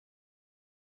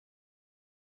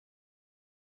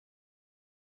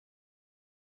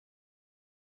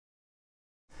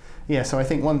Yeah, so I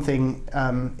think one thing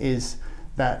is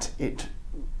that it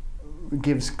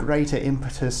gives greater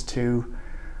impetus to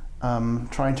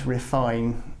trying to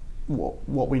refine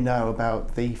what we know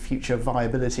about the future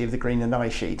viability of the Greenland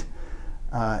ice sheet.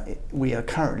 We are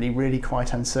currently really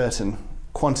quite uncertain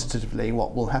quantitatively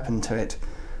what will happen to it.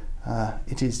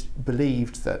 It is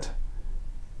believed that,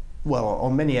 well,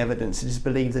 on many evidence, it is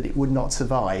believed that it would not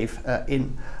survive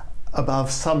in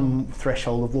above some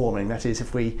threshold of warming. That is,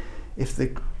 if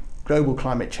the global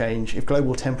climate change, if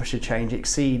global temperature change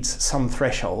exceeds some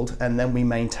threshold, and then we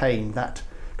maintain that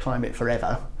climate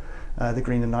forever, the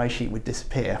Greenland ice sheet would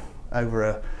disappear over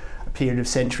a period of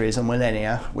centuries or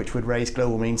millennia, which would raise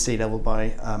global mean sea level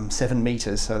by 7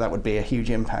 meters. So that would be a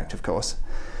huge impact, of course,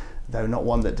 though not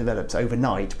one that develops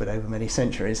overnight, but over many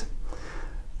centuries.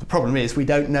 The problem is we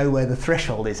don't know where the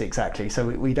threshold is exactly, so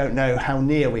we don't know how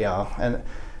near we are. And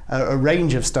a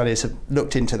range of studies have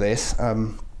looked into this,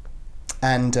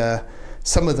 and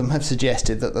some of them have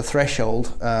suggested that the threshold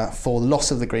for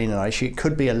loss of the Greenland ice sheet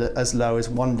could be as low as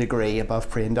 1 degree above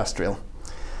pre-industrial,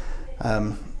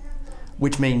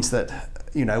 which means that,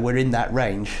 you know, we're in that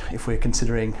range if we're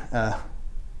considering,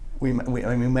 we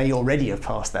may already have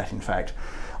passed that, in fact.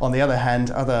 On the other hand,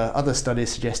 other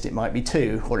studies suggest it might be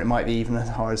 2, or it might be even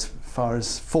as far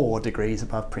as 4 degrees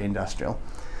above pre-industrial.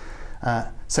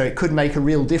 So it could make a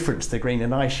real difference to the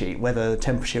Greenland ice sheet whether the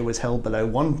temperature was held below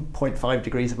 1.5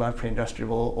 degrees above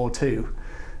pre-industrial or 2.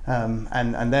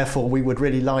 And therefore we would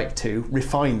really like to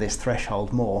refine this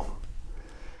threshold more.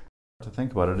 To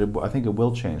think about it, I think it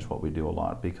will change what we do a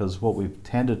lot, because what we've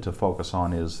tended to focus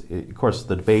on is, of course,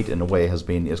 the debate in a way has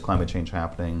been, is climate change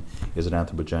happening? Is it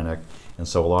anthropogenic? And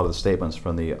so a lot of the statements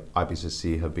from the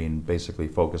IPCC have been basically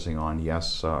focusing on,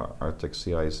 yes, Arctic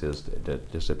sea ice is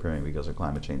disappearing because of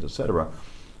climate change, etc.,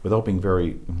 without being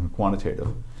very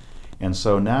quantitative. And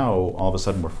so now, all of a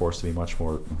sudden, we're forced to be much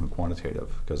more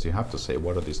quantitative, because you have to say,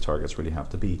 what do these targets really have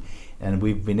to be? And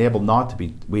we've been able not to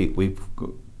be, we've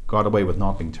got away with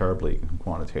not being terribly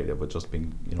quantitative, with just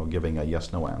being, you know, giving a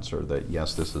yes/no answer that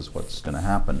yes, this is what's going to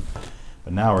happen.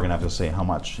 But now we're going to have to say how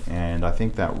much, and I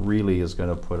think that really is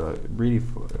going to really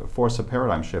force a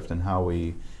paradigm shift in how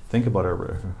we think about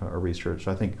our research.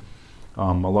 I think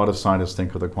a lot of scientists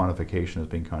think of the quantification as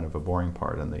being kind of a boring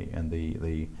part, and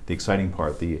the exciting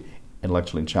part, the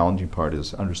intellectually challenging part,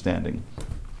 is understanding.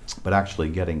 But actually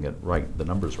getting it right, the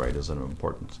numbers right, is an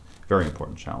important, very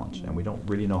important challenge, and we don't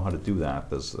really know how to do that.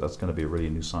 That's going to be a really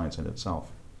new science in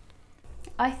itself.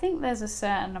 I think there's a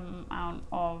certain amount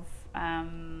of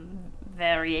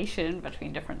variation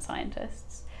between different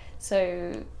scientists.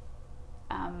 So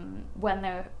when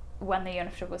the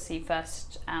UNFCCC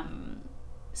first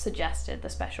suggested the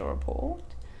special report,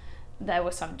 there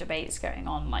were some debates going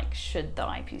on, like, should the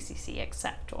IPCC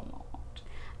accept or not?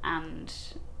 And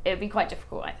it would be quite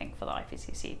difficult, I think, for the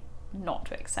IPCC not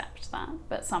to accept that.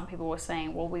 But some people were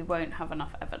saying, well, we won't have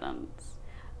enough evidence.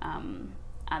 And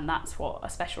that's what a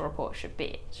special report should be.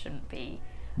 It shouldn't be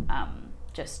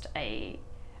just a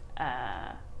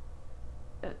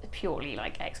purely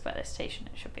like expert dissertation.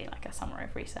 It should be like a summary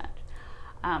of research.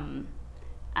 And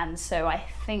so I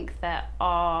think there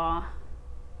are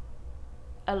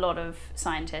a lot of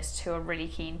scientists who are really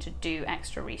keen to do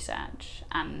extra research,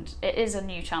 and it is a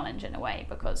new challenge in a way,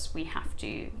 because we have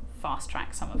to fast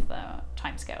track some of the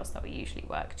timescales that we usually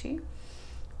work to.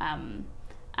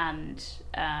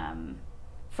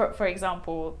 For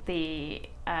example, the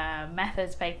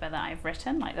methods paper that I've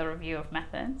written, like the review of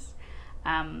methods,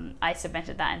 I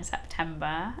submitted that in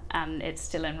September, and it's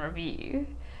still in review.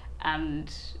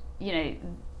 And, you know,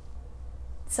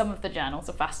 some of the journals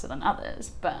are faster than others,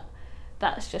 but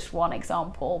that's just one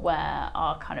example where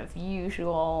our kind of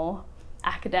usual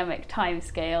academic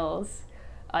timescales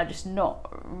are just not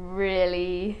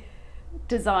really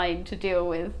designed to deal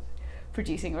with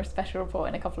producing a special report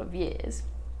in a couple of years.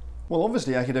 Well,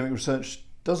 obviously academic research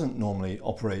doesn't normally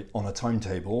operate on a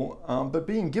timetable, but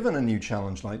being given a new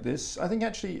challenge like this, I think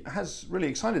actually has really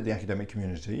excited the academic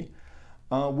community.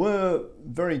 We're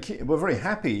very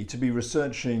happy to be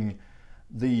researching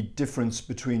the difference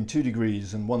between 2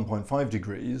 degrees and 1.5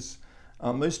 degrees.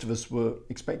 Most of us were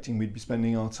expecting we'd be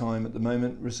spending our time at the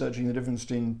moment researching the difference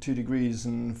between 2 degrees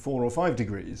and 4 or 5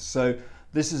 degrees. So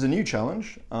this is a new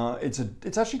challenge.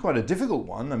 It's actually quite a difficult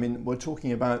one. I mean, we're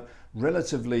talking about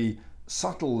relatively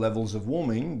subtle levels of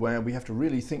warming where we have to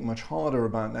really think much harder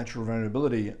about natural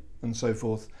variability and so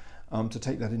forth to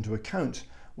take that into account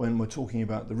when we're talking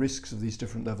about the risks of these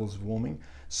different levels of warming.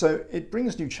 So it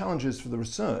brings new challenges for the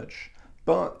research,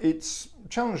 but it's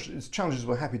challenges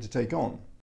we're happy to take on.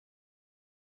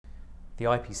 The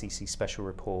IPCC special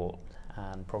report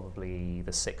and probably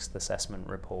the 6th assessment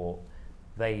report,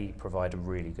 they provide a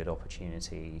really good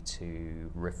opportunity to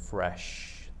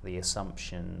refresh the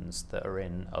assumptions that are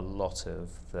in a lot of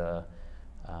the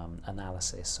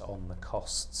analysis on the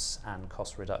costs and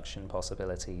cost reduction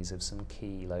possibilities of some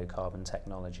key low carbon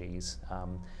technologies.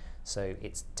 So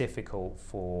it's difficult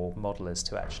for modelers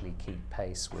to actually keep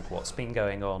pace with what's been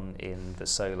going on in the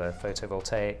solar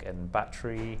photovoltaic and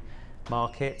battery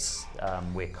markets.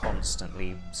 We're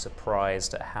constantly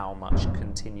surprised at how much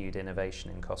continued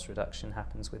innovation and cost reduction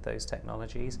happens with those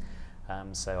technologies.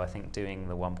 So I think doing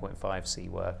the 1.5C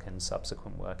work and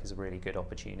subsequent work is a really good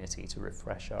opportunity to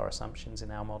refresh our assumptions in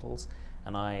our models.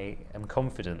 And I am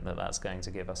confident that that's going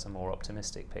to give us a more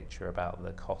optimistic picture about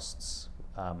the costs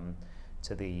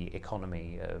to the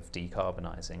economy of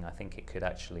decarbonising. I think it could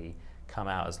actually come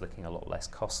out as looking a lot less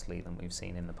costly than we've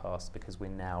seen in the past, because we're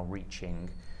now reaching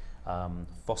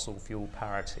fossil fuel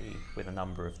parity with a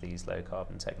number of these low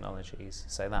carbon technologies.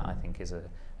 So that, I think, is a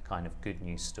kind of good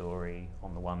news story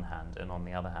on the one hand, and on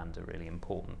the other hand a really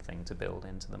important thing to build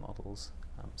into the models.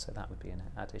 So that would be an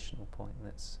additional point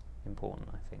that's important,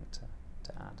 I think, to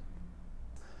add.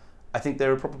 I think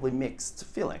there are probably mixed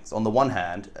feelings. On the one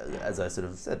hand, as I sort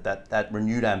of said, that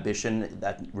renewed ambition,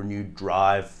 that renewed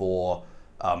drive for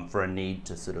a need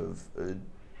to sort of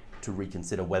to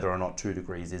reconsider whether or not 2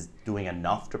 degrees is doing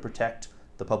enough to protect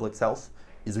the public's health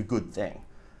is a good thing.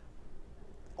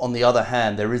 On the other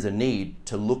hand, there is a need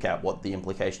to look at what the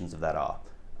implications of that are.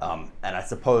 And I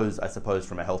suppose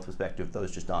from a health perspective,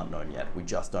 those just aren't known yet. We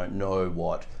just don't know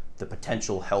what the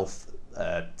potential health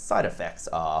side effects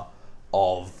are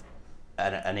of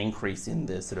an increase in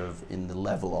the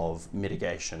level of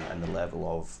mitigation and the level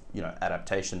of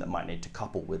adaptation that might need to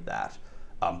couple with that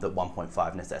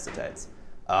 1.5 necessitates.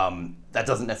 That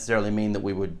doesn't necessarily mean that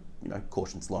we would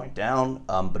caution slowing down,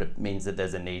 but it means that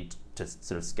there's a need to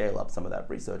sort of scale up some of that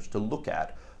research to look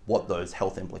at what those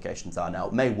health implications are. Now,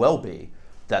 it may well be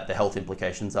that the health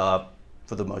implications are,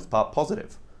 for the most part,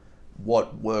 positive.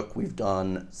 What work we've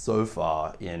done so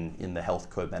far in the health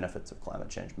co-benefits of climate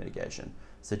change mitigation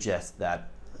suggests that,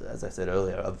 as I said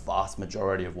earlier, a vast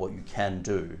majority of what you can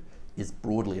do is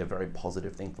broadly a very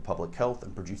positive thing for public health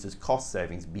and produces cost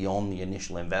savings beyond the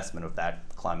initial investment of that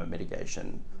climate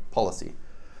mitigation policy.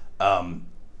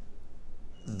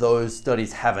 Those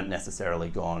studies haven't necessarily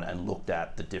gone and looked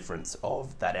at the difference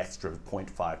of that extra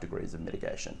 0.5 degrees of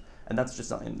mitigation. And that's just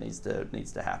something that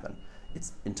needs to happen.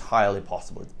 It's entirely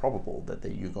possible, it's probable that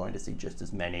you're going to see just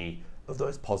as many of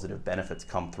those positive benefits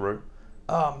come through.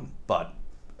 But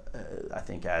I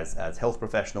think as health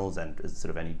professionals and as sort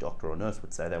of any doctor or nurse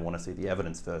would say, they want to see the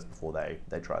evidence first before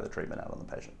they try the treatment out on the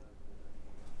patient.